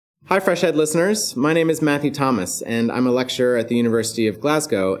Hi, FreshEd listeners. My name is Matthew Thomas, and I'm a lecturer at the University of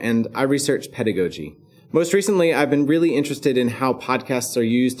Glasgow, and I research pedagogy. Most recently, I've been really interested in how podcasts are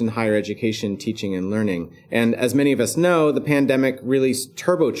used in higher education, teaching, and learning. And as many of us know, the pandemic really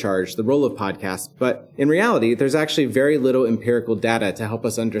turbocharged the role of podcasts. But in reality, there's actually very little empirical data to help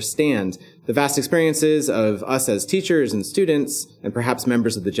us understand the vast experiences of us as teachers and students, and perhaps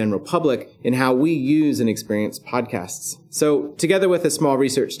members of the general public, in how we use and experience podcasts. So, together with a small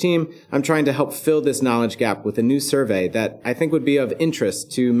research team, I'm trying to help fill this knowledge gap with a new survey that I think would be of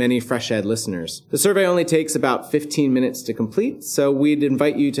interest to many FreshEd listeners. The survey only takes about 15 minutes to complete, so we'd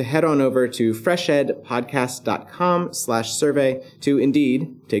invite you to head on over to freshedpodcast.com/survey to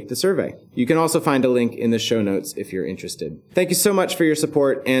indeed take the survey. You can also find a link in the show notes if you're interested. Thank you so much for your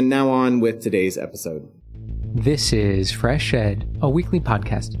support, and now on with today's episode. This is FreshEd, a weekly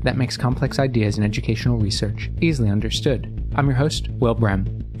podcast that makes complex ideas in educational research easily understood. I'm your host, Will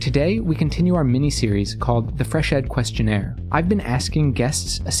Brem. Today, we continue our mini-series called the FreshEd Questionnaire. I've been asking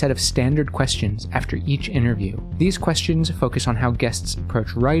guests a set of standard questions after each interview. These questions focus on how guests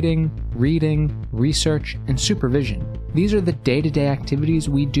approach writing, reading, research, and supervision. These are the day-to-day activities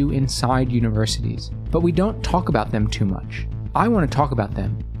we do inside universities, but we don't talk about them too much. I want to talk about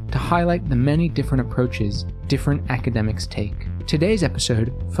them to highlight the many different approaches different academics take. Today's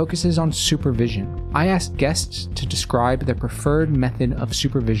episode focuses on supervision. I asked guests to describe their preferred method of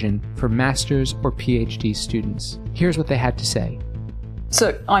supervision for master's or PhD students. Here's what they had to say.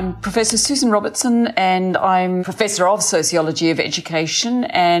 So I'm Professor Susan Robertson, and I'm Professor of Sociology of Education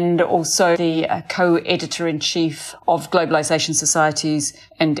and also the co-editor-in-chief of Globalization Societies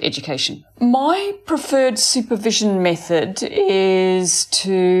and Education. My preferred supervision method is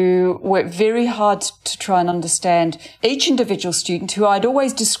to work very hard to try and understand each individual student, who I'd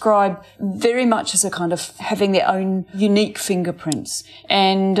always describe very much as a kind of having their own unique fingerprints.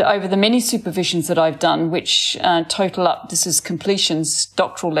 And over the many supervisions that I've done, which total up, this is completions,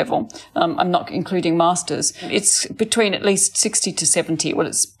 doctoral level, I'm not including masters, it's between at least 60 to 70. Well,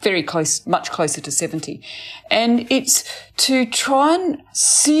 it's very close, much closer to 70. And it's to try and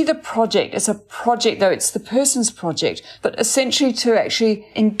see the project as a project, though it's the person's project, but essentially to actually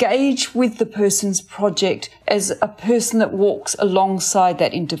engage with the person's project as a person that walks alongside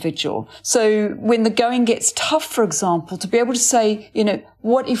that individual. So when the going gets tough, for example, to be able to say,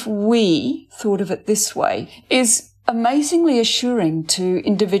 what if we thought of it this way is amazingly assuring to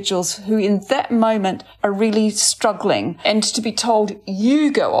individuals who in that moment are really struggling, and to be told, you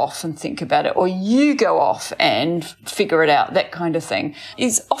go off and think about it, or you go off and figure it out, that kind of thing,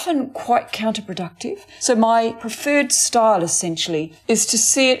 is often quite counterproductive. So my preferred style essentially is to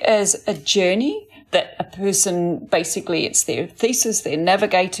see it as a journey that a person, basically it's their thesis, they're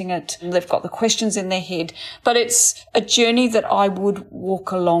navigating it, they've got the questions in their head, but it's a journey that I would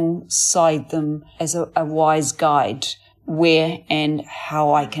walk alongside them as a wise guide, where and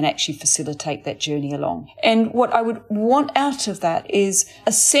how I can actually facilitate that journey along. And what I would want out of that is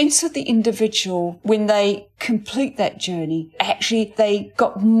a sense of the individual when they complete that journey. Actually, they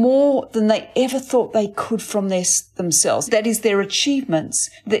got more than they ever thought they could from themselves. That is their achievements,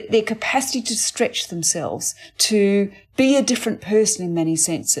 their capacity to stretch themselves, to be a different person in many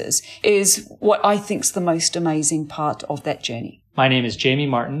senses, is what I think is the most amazing part of that journey. My name is Jamie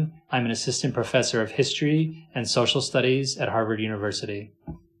Martin. I'm an assistant professor of history and social studies at Harvard University.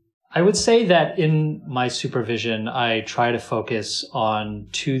 I would say that in my supervision, I try to focus on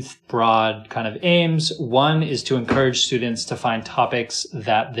two broad kind of aims. One is to encourage students to find topics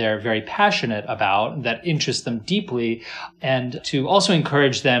that they're very passionate about, that interest them deeply, and to also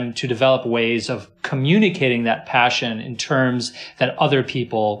encourage them to develop ways of communicating that passion in terms that other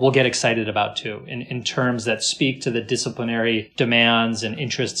people will get excited about too, in terms that speak to the disciplinary demands and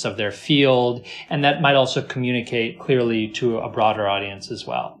interests of their field, and that might also communicate clearly to a broader audience as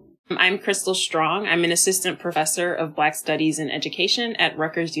well. I'm Crystal Strong. I'm an assistant professor of Black Studies and Education at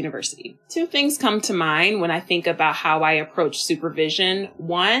Rutgers University. Two things come to mind when I think about how I approach supervision.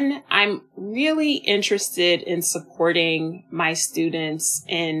 One, I'm really interested in supporting my students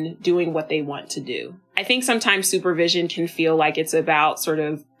in doing what they want to do. I think sometimes supervision can feel like it's about sort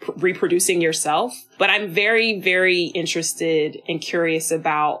of reproducing yourself, but I'm very, very interested and curious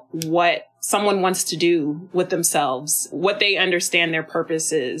about what someone wants to do with themselves, what they understand their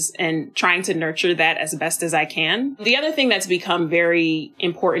purpose is, and trying to nurture that as best as I can. The other thing that's become very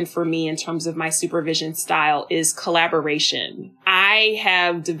important for me in terms of my supervision style is collaboration. I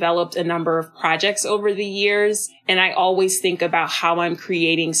have developed a number of projects over the years, And I always think about how I'm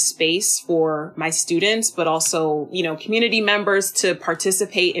creating space for my students, but also, community members to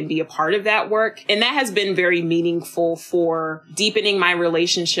participate and be a part of that work. And that has been very meaningful for deepening my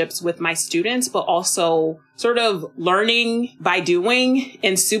relationships with my students, but also sort of learning by doing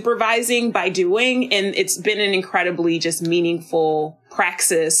and supervising by doing. And it's been an incredibly just meaningful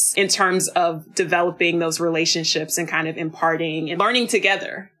praxis in terms of developing those relationships and kind of imparting and learning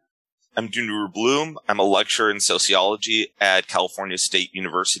together. I'm Dunuru Bloom. I'm a lecturer in sociology at California State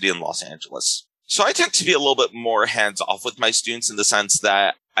University in Los Angeles. So I tend to be a little bit more hands-off with my students in the sense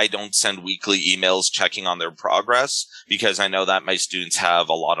that I don't send weekly emails checking on their progress because I know that my students have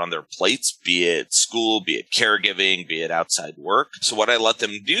a lot on their plates, be it school, be it caregiving, be it outside work. So what I let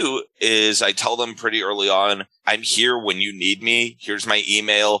them do is I tell them pretty early on, I'm here when you need me. Here's my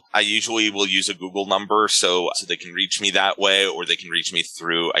email. I usually will use a Google number so they can reach me that way, or they can reach me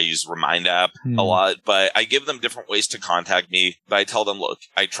through, I use Remind app a lot, but I give them different ways to contact me. But I tell them, look,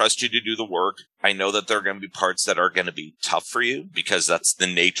 I trust you to do the work. I know that there are going to be parts that are going to be tough for you because that's the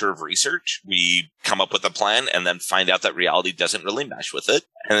nature of research. We come up with a plan and then find out that reality doesn't really mesh with it.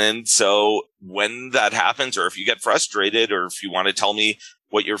 And so when that happens, or if you get frustrated, or if you want to tell me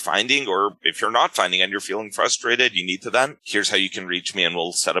what you're finding, or if you're not finding and you're feeling frustrated, you need to then, here's how you can reach me and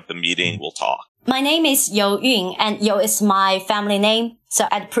we'll set up a meeting, we'll talk. My name is Yo Yun, and Yo is my family name, so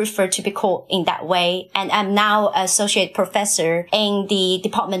I'd prefer to be called in that way. And I'm now associate professor in the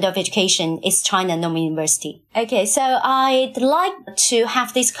Department of Education, East China Normal University. Okay, so I'd like to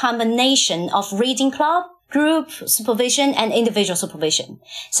have this combination of reading club, group supervision, and individual supervision.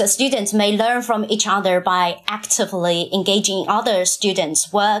 So students may learn from each other by actively engaging other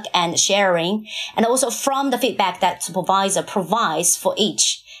students' work and sharing, and also from the feedback that supervisor provides for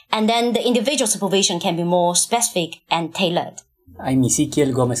each. And then the individual supervision can be more specific and tailored. I'm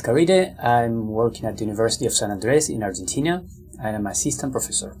Ezequiel Gomez Carride. I'm working at the University of San Andres in Argentina, and I'm assistant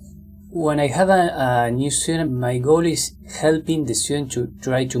professor. When I have a new student, my goal is helping the student to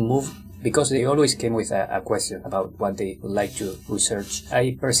try to move, because they always came with a question about what they would like to research.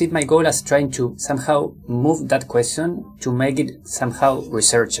 I perceive my goal as trying to somehow move that question to make it somehow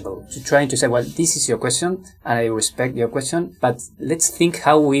researchable. To trying to say, well, this is your question, and I respect your question, but let's think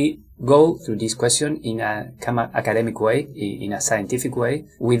how we go through this question in a kind of academic way, in a scientific way,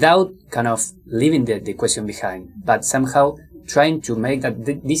 without kind of leaving the question behind, but somehow trying to make that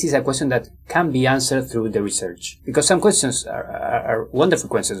this is a question that can be answered through the research. Because some questions are wonderful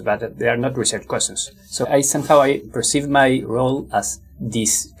questions, but they are not research questions. So I perceive my role as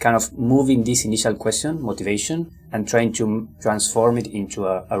this kind of moving this initial question, motivation, and trying to transform it into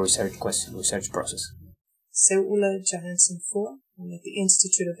a research question, research process. Seula Johansson IV. I'm at the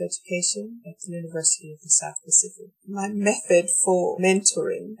Institute of Education at the University of the South Pacific. My method for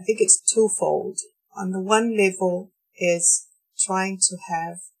mentoring, I think it's twofold. On the one level is trying to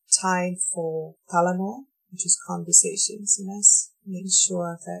have time for talano, which is conversations, and that's making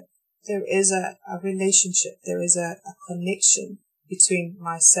sure that there is a relationship, there is a connection between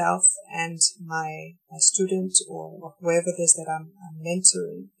myself and my student or whoever it is that I'm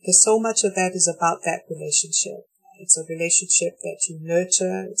mentoring. Because so much of that is about that relationship. It's a relationship that you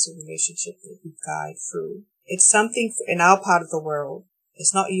nurture. It's a relationship that you guide through. It's something in our part of the world.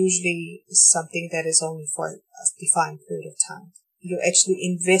 It's not usually something that is only for a defined period of time. You're actually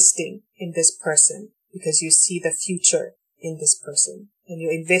investing in this person because you see the future in this person. And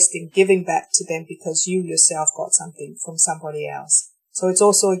you're investing, giving back to them because you yourself got something from somebody else. So it's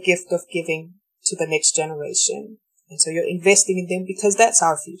also a gift of giving to the next generation. And so you're investing in them because that's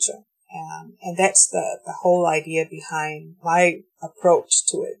our future. And that's the whole idea behind my approach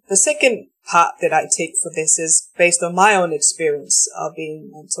to it. The second part that I take for this is based on my own experience of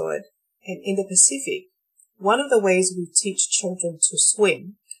being mentored. And in the Pacific, one of the ways we teach children to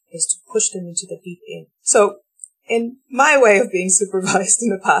swim is to push them into the deep end. So in my way of being supervised in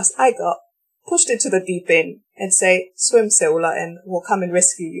the past, I got pushed into the deep end and say, swim, Seula, and we'll come and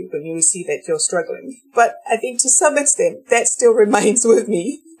rescue you when you see that you're struggling. But I think to some extent, that still remains with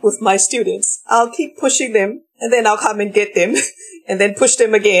me, with my students. I'll keep pushing them, and then I'll come and get them, and then push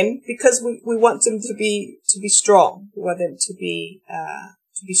them again, because we want them to be strong. We want them to be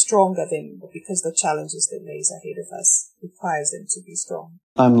stronger than, because the challenges that lays ahead of us requires them to be strong.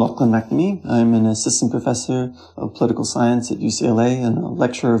 I'm Lachlan McNamee. I'm an assistant professor of political science at UCLA and a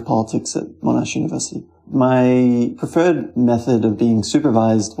lecturer of politics at Monash University. My preferred method of being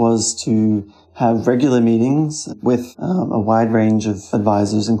supervised was to have regular meetings with a wide range of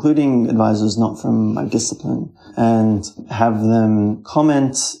advisors, including advisors not from my discipline, and have them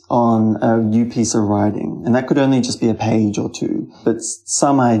comment on a new piece of writing. And that could only just be a page or two, but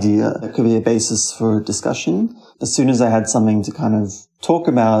some idea that could be a basis for discussion. As soon as I had something to kind of talk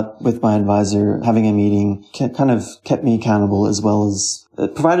about with my advisor, having a meeting kind of kept me accountable, as well as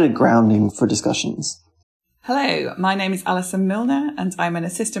provided a grounding for discussions. Hello, my name is Alison Milner and I'm an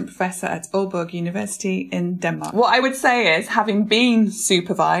assistant professor at Aalborg University in Denmark. What I would say is, having been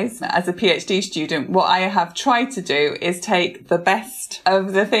supervised as a PhD student, what I have tried to do is take the best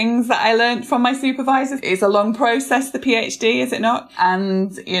of the things that I learned from my supervisors. It's a long process, the PhD, is it not?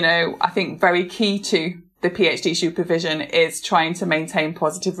 And, I think very key to the PhD supervision is trying to maintain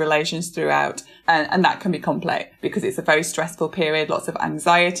positive relations throughout. And that can be complex because it's a very stressful period, lots of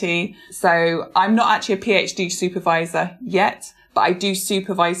anxiety. So I'm not actually a PhD supervisor yet, but I do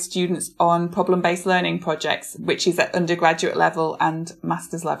supervise students on problem-based learning projects, which is at undergraduate level and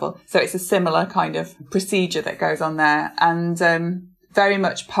master's level. So it's a similar kind of procedure that goes on there. And very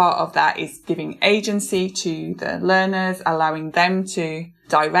much part of that is giving agency to the learners, allowing them to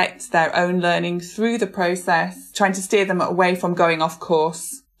direct their own learning through the process, trying to steer them away from going off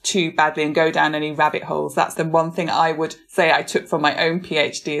course too badly and go down any rabbit holes. That's the one thing I would say I took from my own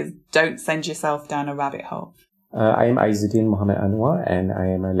PhD is don't send yourself down a rabbit hole. I am Izzuddin Mohammed Anwar, and I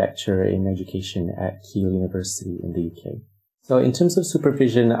am a lecturer in education at Keele University in the UK. So in terms of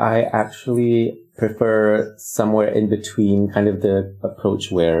supervision, I actually prefer somewhere in between kind of the approach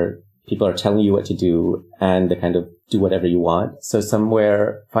where people are telling you what to do and they kind of do whatever you want. So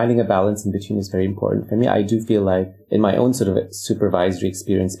somewhere finding a balance in between is very important. For me, I do feel like in my own sort of supervisory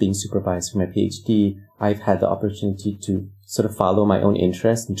experience, being supervised for my PhD, I've had the opportunity to sort of follow my own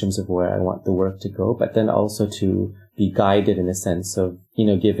interest in terms of where I want the work to go, but then also to be guided in a sense of,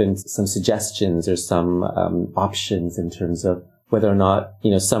 given some suggestions or some options in terms of whether or not,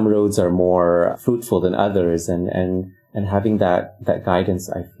 some roads are more fruitful than others, and having that guidance,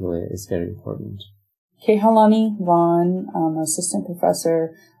 I feel, is very important. Kehalani Vaughn, I'm assistant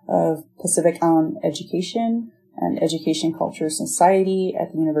professor of Pacific Island Education and Education Culture Society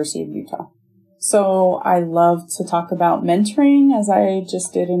at the University of Utah. So I love to talk about mentoring, as I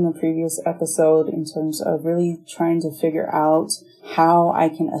just did in the previous episode, in terms of really trying to figure out how I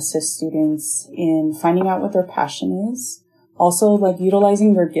can assist students in finding out what their passion is. Also,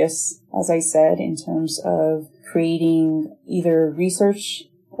 utilizing their gifts, as I said, in terms of creating either research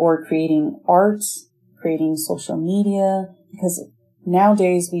or creating art, creating social media, because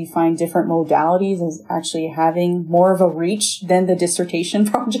nowadays we find different modalities as actually having more of a reach than the dissertation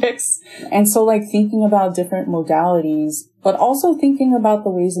projects. And so thinking about different modalities, but also thinking about the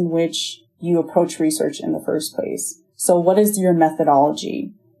ways in which you approach research in the first place. So what is your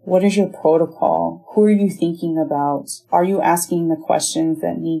methodology? What is your protocol? Who are you thinking about? Are you asking the questions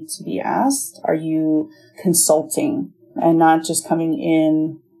that need to be asked? Are you consulting and not just coming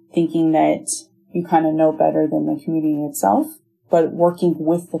in thinking that you kind of know better than the community itself, but working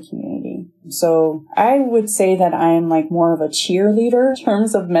with the community? So I would say that I am more of a cheerleader in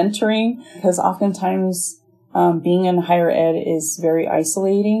terms of mentoring, because oftentimes being in higher ed is very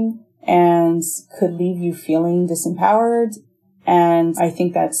isolating and could leave you feeling disempowered. And I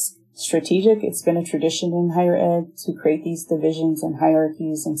think that's strategic. It's been a tradition in higher ed to create these divisions and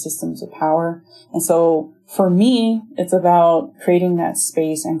hierarchies and systems of power. And so for me, it's about creating that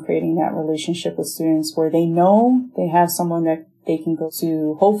space and creating that relationship with students where they know they have someone that they can go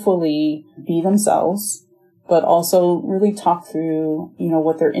to, hopefully be themselves, but also really talk through,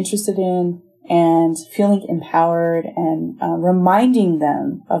 what they're interested in and feeling empowered and reminding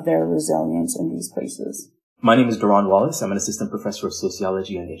them of their resilience in these places. My name is Duran Wallace. I'm an assistant professor of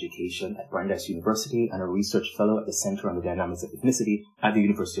sociology and education at Brandeis University and a research fellow at the Center on the Dynamics of Ethnicity at the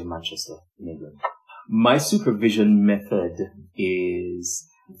University of Manchester in England. My supervision method is,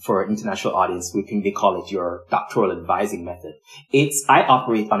 for an international audience, we think they call it your doctoral advising method. I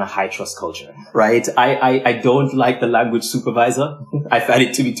operate on a high trust culture, right? I don't like the language supervisor. I find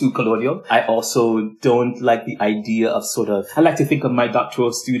it to be too colonial. I also don't like the idea of I like to think of my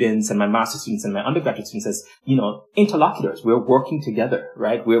doctoral students and my master students and my undergraduate students as, interlocutors. We're working together,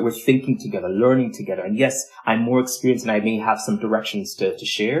 right? We're thinking together, learning together. And yes, I'm more experienced and I may have some directions to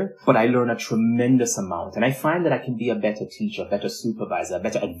share, but I learn a tremendous amount. And I find that I can be a better teacher, a better supervisor, a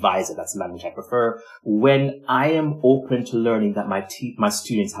better advisor, that's the language I prefer, when I am open to learning that my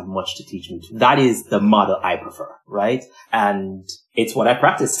students have much to teach me too. That is the model I prefer, right? And it's what I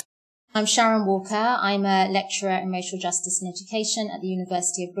practice. I'm Sharon Walker. I'm a lecturer in racial justice and education at the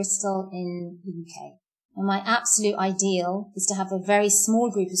University of Bristol in the UK. And my absolute ideal is to have a very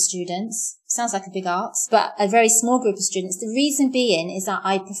small group of students. Sounds like a big ask, but a very small group of students. The reason being is that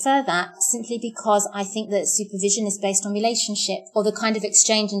I prefer that simply because I think that supervision is based on relationship, or the kind of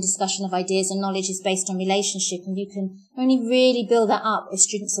exchange and discussion of ideas and knowledge is based on relationship. And you can only really build that up if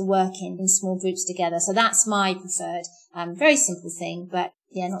students are working in small groups together. So that's my preferred, very simple thing, but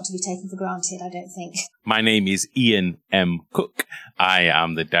yeah, not to be taken for granted, I don't think. My name is Ian M. Cook. I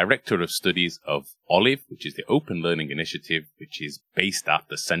am the Director of Studies of OLIVE, which is the Open Learning Initiative, which is based at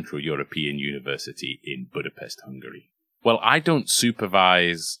the Central European University in Budapest, Hungary. Well, I don't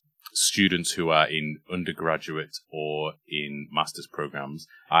supervise students who are in undergraduate or in master's programs.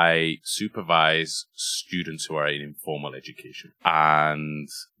 I supervise students who are in informal education, and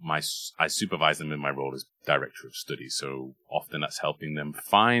I supervise them in my role as Director of Studies. So often that's helping them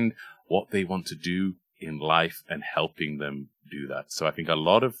find what they want to do in life and helping them do that. So I think a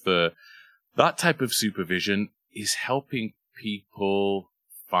lot of that type of supervision is helping people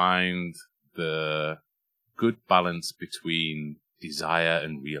find the good balance between desire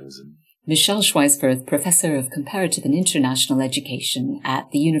and realism. Michelle Schweisberth, Professor of Comparative and International Education at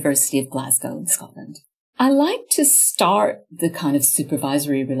the University of Glasgow in Scotland. I like to start the kind of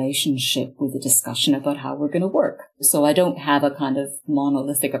supervisory relationship with a discussion about how we're going to work. So I don't have a kind of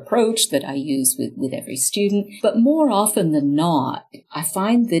monolithic approach that I use with every student, but more often than not, I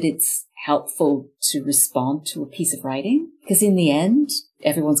find that it's helpful to respond to a piece of writing, because in the end,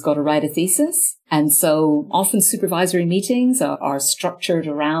 everyone's got to write a thesis. And so often supervisory meetings are structured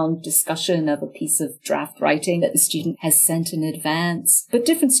around discussion of a piece of draft writing that the student has sent in advance. But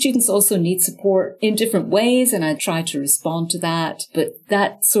different students also need support in different ways, and I try to respond to that. But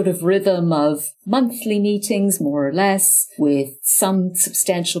that sort of rhythm of monthly meetings, more or less, with some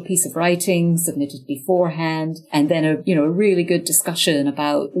substantial piece of writing submitted beforehand, and then a really good discussion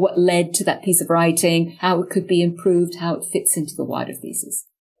about what led to that piece of writing, how it could be improved, how it fits into the wider thesis.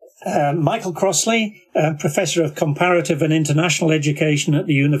 Michael Crossley, Professor of Comparative and International Education at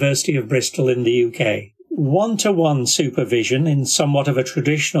the University of Bristol in the UK. One-to-one supervision in somewhat of a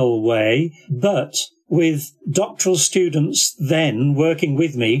traditional way, but with doctoral students then working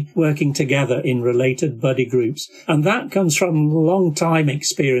with me, working together in related buddy groups. And that comes from long time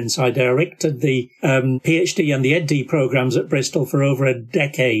experience. I directed the PhD and the EdD programs at Bristol for over a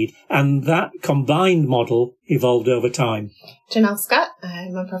decade, and that combined model evolved over time. Janelle Scott,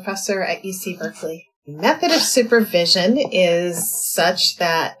 I'm a professor at UC Berkeley. The method of supervision is such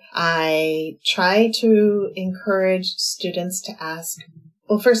that I try to encourage students to ask,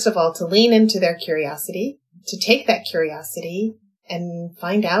 well, first of all, to lean into their curiosity, to take that curiosity and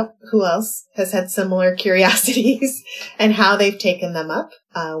find out who else has had similar curiosities and how they've taken them up,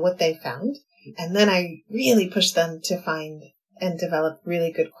 what they found. And then I really push them to find and develop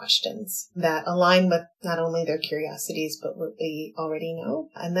really good questions that align with not only their curiosities, but what they already know.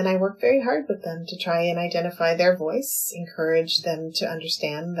 And then I work very hard with them to try and identify their voice, encourage them to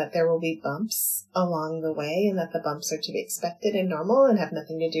understand that there will be bumps along the way and that the bumps are to be expected and normal and have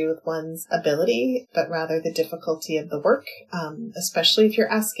nothing to do with one's ability, but rather the difficulty of the work, especially if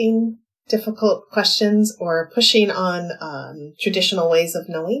you're asking difficult questions or pushing on traditional ways of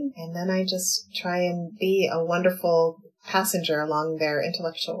knowing. And then I just try and be a wonderful passenger along their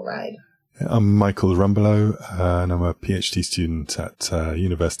intellectual ride. I'm Michael Rumbelow, and I'm a PhD student at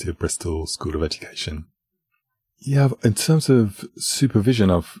University of Bristol School of Education. Yeah, in terms of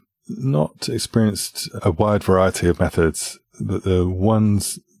supervision, I've not experienced a wide variety of methods, but the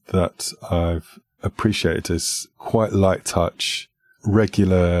ones that I've appreciated is quite light touch,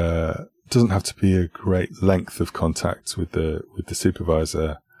 regular, doesn't have to be a great length of contact with the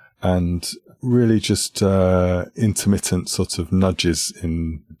supervisor, and really just intermittent sort of nudges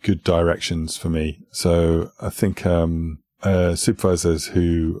in good directions for me. So I think supervisors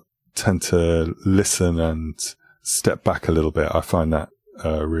who tend to listen and step back a little bit, I find that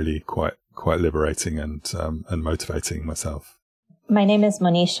really quite liberating and motivating myself. My name is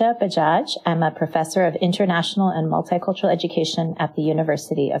Monisha Bajaj. I'm a professor of international and multicultural education at the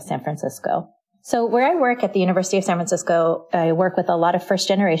University of San Francisco. So where I work at the University of San Francisco, I work with a lot of first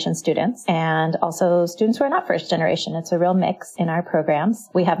generation students and also students who are not first generation. It's a real mix in our programs.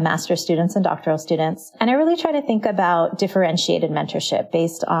 We have master's students and doctoral students. And I really try to think about differentiated mentorship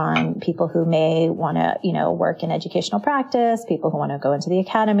based on people who may want to, work in educational practice, people who want to go into the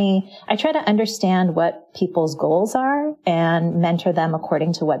academy. I try to understand what people's goals are and mentor them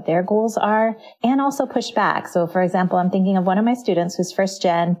according to what their goals are and also push back. So for example, I'm thinking of one of my students who's first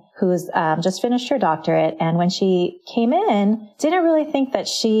gen, who's just finished her doctorate. And when she came in, didn't really think that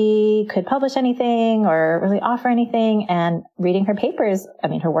she could publish anything or really offer anything. And reading her papers, I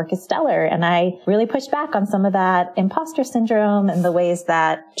mean, her work is stellar. And I really pushed back on some of that imposter syndrome and the ways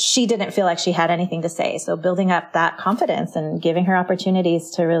that she didn't feel like she had anything to say. So building up that confidence and giving her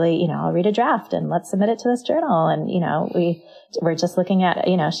opportunities to really, I'll read a draft and let's submit it to this journal. And, we're just looking at,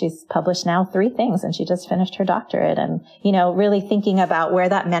 she's published now 3 things and she just finished her doctorate, and, really thinking about where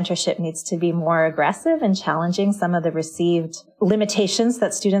that mentorship needs to be more aggressive and challenging some of the received limitations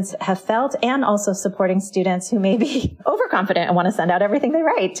that students have felt, and also supporting students who may be overconfident and want to send out everything they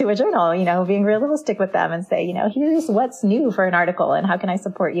write to a journal, being realistic with them and say, here's what's new for an article and how can I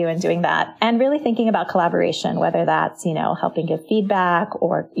support you in doing that? And really thinking about collaboration, whether that's, helping give feedback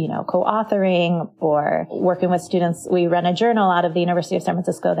or, co-authoring or working with students. We run a journal out of the University of San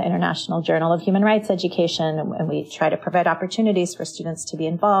Francisco, the International Journal of Human Rights Education, and we try to provide opportunities for students to be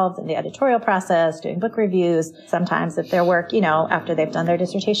involved in the editorial process, doing book reviews, sometimes if their work, after they've done their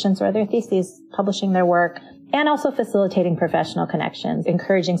dissertations or their theses, publishing their work, and also facilitating professional connections,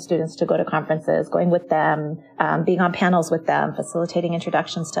 encouraging students to go to conferences, going with them, being on panels with them, facilitating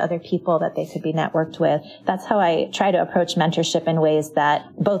introductions to other people that they could be networked with. That's how I try to approach mentorship in ways that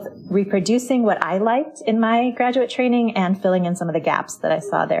both reproducing what I liked in my graduate training and filling in some of the gaps that I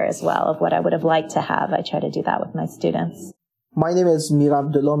saw there as well of what I would have liked to have. I try to do that with my students. My name is Mir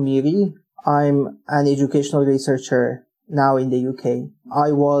Abdullah Miri. I'm an educational researcher now in the UK.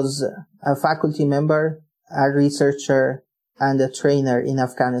 I was a faculty member, a researcher, and a trainer in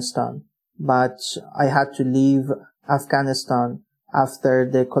Afghanistan. But I had to leave Afghanistan after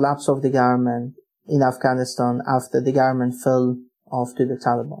the collapse of the government in Afghanistan, after the government fell off to the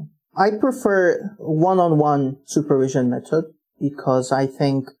Taliban. I prefer one-on-one supervision method because I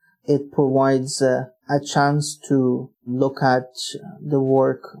think it provides a chance to look at the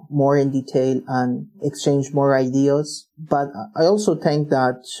work more in detail and exchange more ideas. But I also think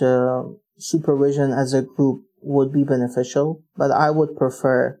that supervision as a group would be beneficial, but I would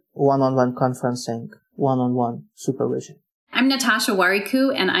prefer one-on-one conferencing, one-on-one supervision. I'm Natasha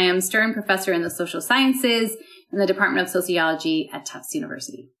Wariku, and I am Stern Professor in the Social Sciences in the Department of Sociology at Tufts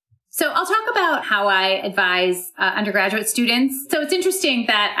University. So I'll talk about how I advise undergraduate students. So it's interesting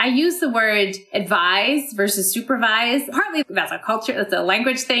that I use the word advise versus supervise. Partly that's a culture, that's a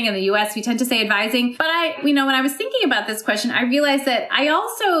language thing in the US. We tend to say advising. But when I was thinking about this question, I realized that I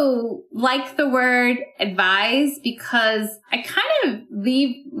also like the word advise because I kind of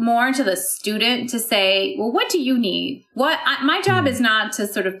leave more to the student to say, well, what do you need? My job is not to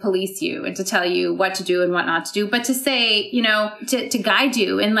sort of police you and to tell you what to do and what not to do, but to say, to guide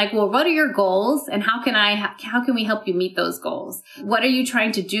you and well, what are your goals and how can we help you meet those goals? What are you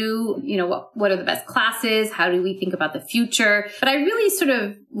trying to do? What are the best classes? How do we think about the future? But I really sort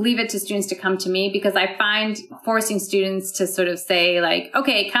of leave it to students to come to me because I find forcing students to sort of say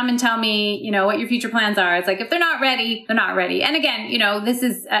okay, come and tell me, what your future plans are. It's if they're not ready, they're not ready. And again, this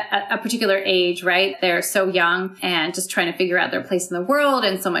is a particular age, right? They're so young and just trying to figure out their place in the world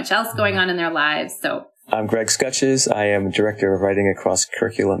and so much else going on in their lives. So I'm Greg Scutches. I am Director of Writing Across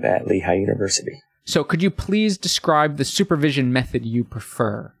Curriculum at Lehigh University. So could you please describe the supervision method you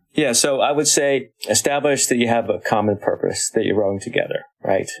prefer? Yeah, so I would say establish that you have a common purpose that you're rowing together,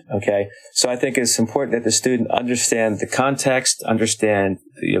 right? Okay. So I think it's important that the student understand the context, understand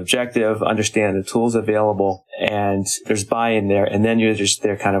the objective, understand the tools available, and there's buy-in there, and then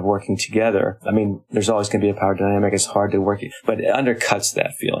they're kind of working together. I mean, there's always going to be a power dynamic. It's hard to work, but it undercuts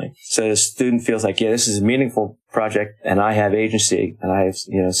that feeling. So the student feels this is a meaningful project, and I have agency, and I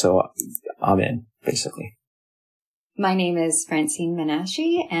have, so I'm in, basically. My name is Francine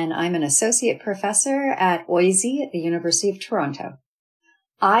Menashe, and I'm an associate professor at OISE at the University of Toronto.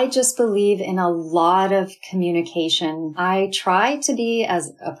 I just believe in a lot of communication. I try to be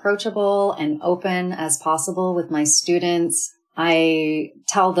as approachable and open as possible with my students. I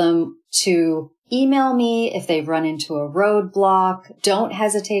tell them to email me if they've run into a roadblock. Don't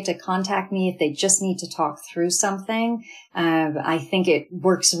hesitate to contact me if they just need to talk through something. I think it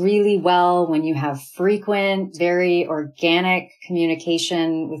works really well when you have frequent, very organic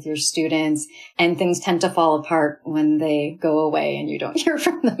communication with your students, and things tend to fall apart when they go away and you don't hear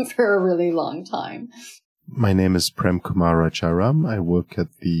from them for a really long time. My name is Prem Kumar Rajaram. I work at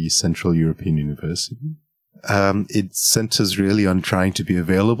the Central European University. It centers really on trying to be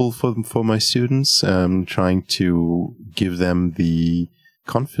available for my students, trying to give them the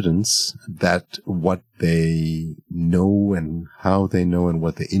confidence that what they know and how they know and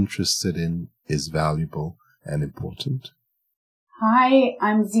what they're interested in is valuable and important. Hi,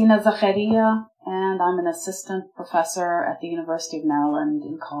 I'm Zina Zakharia, and I'm an assistant professor at the University of Maryland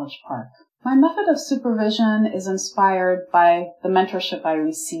in College Park. My method of supervision is inspired by the mentorship I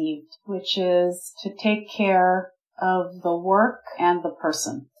received, which is to take care of the work and the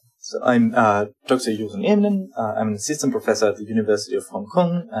person. So I'm Dr. Yusun Imnan. I'm an assistant professor at the University of Hong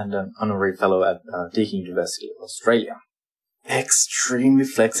Kong and an honorary fellow at Deakin University of Australia. Extremely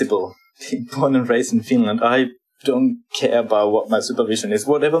flexible. Being born and raised in Finland, I don't care about what my supervision is.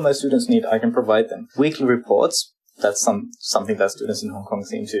 Whatever my students need, I can provide them. Weekly reports, that's something that students in Hong Kong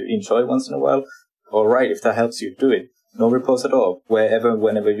seem to enjoy once in a while. All right, if that helps you, do it. No reports at all. Wherever,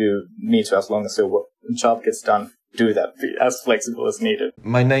 whenever you need to, as long as your job gets done, do that. Be as flexible as needed.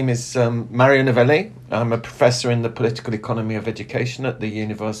 My name is Mario Novelli. I'm a professor in the political economy of education at the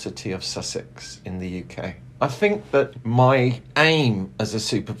University of Sussex in the UK. I think that my aim as a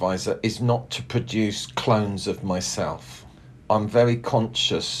supervisor is not to produce clones of myself. I'm very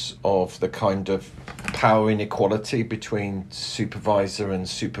conscious of the kind of power inequality between supervisor and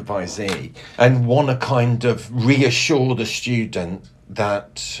supervisee, and want to kind of reassure the student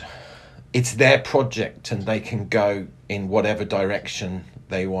that it's their project and they can go in whatever direction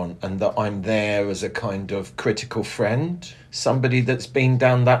they want, and that I'm there as a kind of critical friend, somebody that's been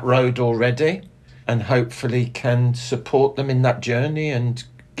down that road already and hopefully can support them in that journey and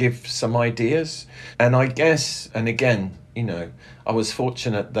give some ideas. And I guess, and again, you know, I was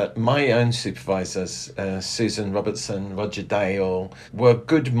fortunate that my own supervisors, Susan Robertson, Roger Dale, were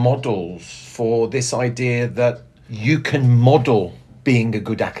good models for this idea that you can model being a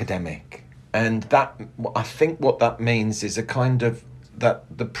good academic. And that, I think what that means is a kind of,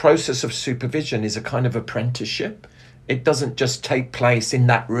 that the process of supervision is a kind of apprenticeship. It doesn't just take place in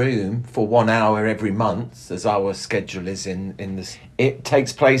that room for 1 hour every month, as our schedule is in this. It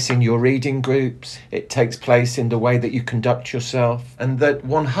takes place in your reading groups. It takes place in the way that you conduct yourself. And that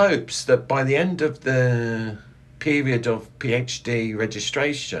one hopes that by the end of the period of PhD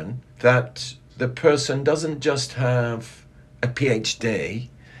registration, that the person doesn't just have a PhD,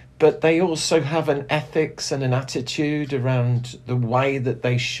 but they also have an ethics and an attitude around the way that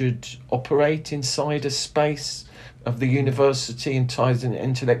they should operate inside a space of the university and ties in the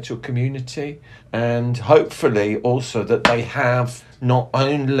intellectual community, and hopefully also that they have not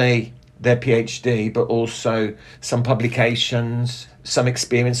only their PhD but also some publications, some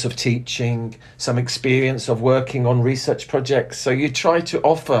experience of teaching, some experience of working on research projects. So you try to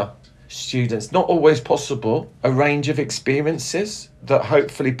offer students, not always possible, a range of experiences that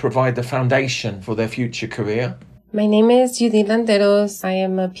hopefully provide the foundation for their future career. My name is Judy Landeros. I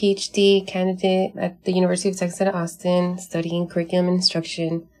am a PhD candidate at the University of Texas at Austin, studying curriculum and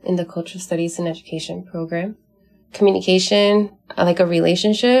instruction in the Cultural Studies and Education program. Communication, like a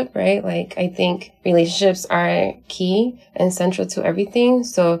relationship, right? Like, I think relationships are key and central to everything.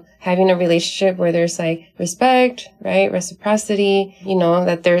 So having a relationship where there's like respect, right? Reciprocity, you know,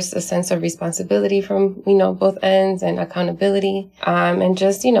 that there's a sense of responsibility from, you know, both ends, and accountability. And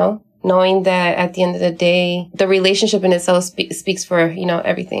just, you know, knowing that at the end of the day, the relationship in itself speaks for, you know,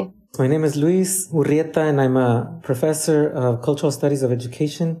 everything. My name is Luis Urrieta, and I'm a professor of Cultural Studies of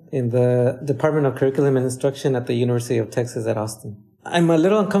Education in the Department of Curriculum and Instruction at the University of Texas at Austin. I'm a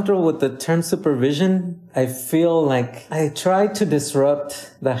little uncomfortable with the term supervision. I feel like I try to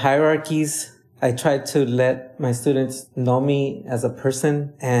disrupt the hierarchies. I try to let my students know me as a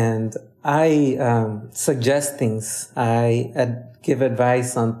person, and I suggest things. I give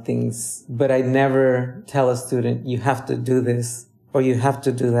advice on things, but I never tell a student, you have to do this or you have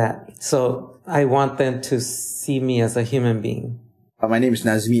to do that. So I want them to see me as a human being. My name is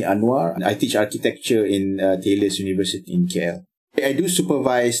Nazmi Anwar. I teach architecture in Taylor's University in KL. I do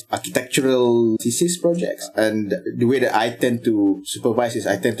supervise architectural thesis projects, and the way that I tend to supervise is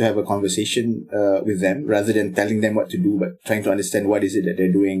I tend to have a conversation with them rather than telling them what to do, but trying to understand what is it that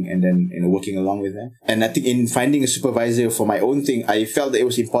they're doing and then, you know, working along with them. And I think in finding a supervisor for my own thing, I felt that it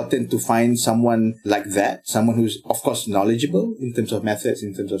was important to find someone like that, someone who's of course knowledgeable in terms of methods,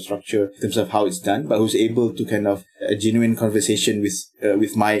 in terms of structure, in terms of how it's done, but who's able to kind of a genuine conversation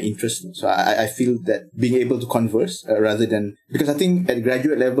with my interest. So I feel that being able to converse rather than, because I think at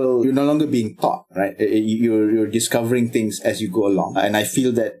graduate level, you're no longer being taught, right? You're discovering things as you go along. And I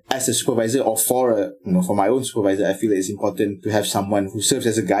feel that as a supervisor, or for my own supervisor, I feel that it's important to have someone who serves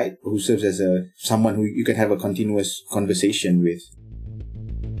as a guide, who serves as someone who you can have a continuous conversation with.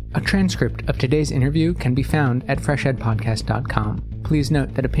 A transcript of today's interview can be found at freshedpodcast.com. Please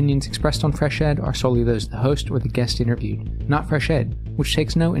note that opinions expressed on FreshEd are solely those of the host or the guest interviewed, not FreshEd, which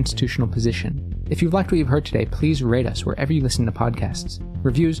takes no institutional position. If you've liked what you've heard today, please rate us wherever you listen to podcasts.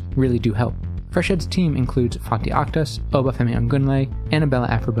 Reviews really do help. FreshEd's team includes Fatih Aktas, Obafemi Ongunle, Annabella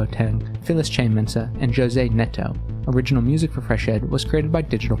Afro-Boateng, Phyllis Chain-Mensa, and Jose Neto. Original music for FreshEd was created by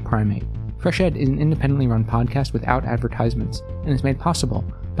Digital Primate. FreshEd is an independently run podcast without advertisements and is made possible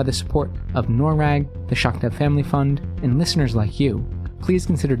by the support of NORAG, the Shakdev Family Fund, and listeners like you. Please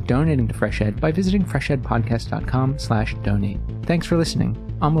consider donating to FreshEd by visiting freshedpodcast.com/donate. Thanks for listening.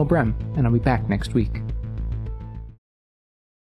 I'm Will Brem, and I'll be back next week.